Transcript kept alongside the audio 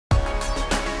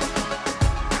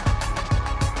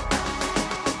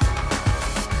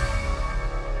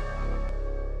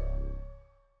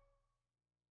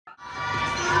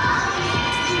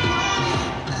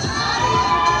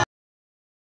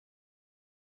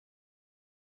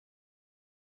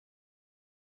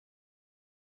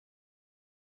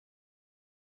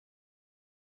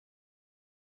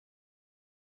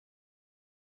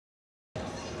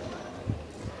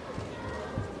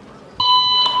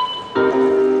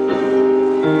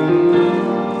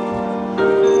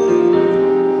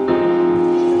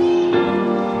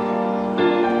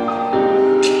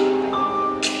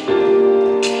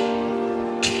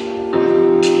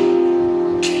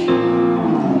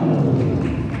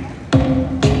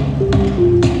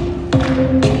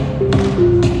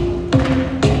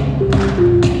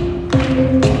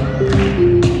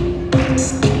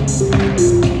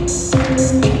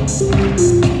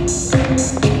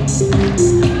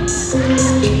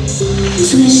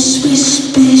Swish,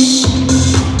 swish, bish.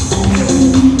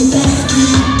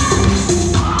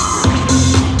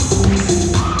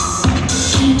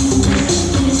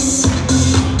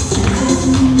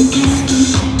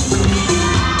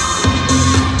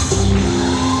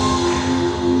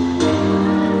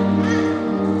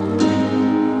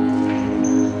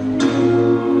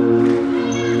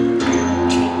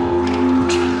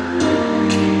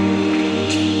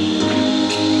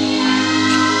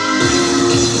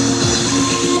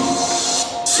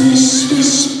 Swish,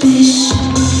 swish, bish.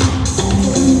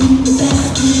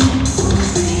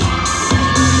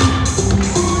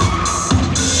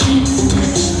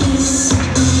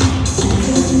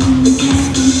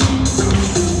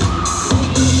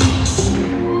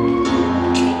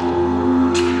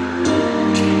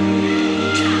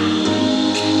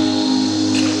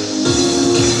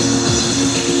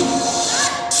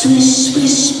 Swish,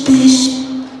 swish, bish.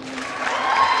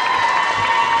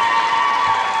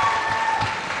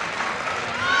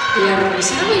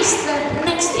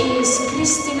 Next is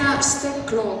Kristina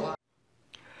Steklova.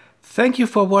 Thank you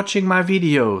for watching my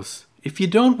videos. If you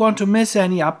don't want to miss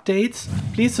any updates,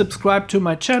 please subscribe to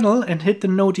my channel and hit the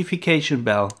notification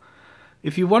bell.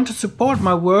 If you want to support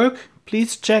my work,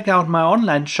 please check out my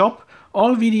online shop.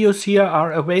 All videos here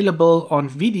are available on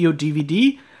video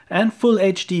DVD and full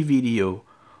HD video.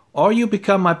 Or you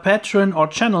become my patron or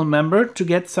channel member to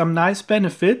get some nice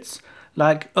benefits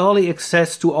like early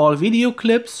access to all video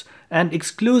clips and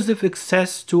exclusive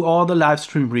access to all the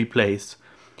livestream replays.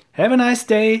 Have a nice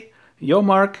day, your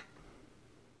Mark.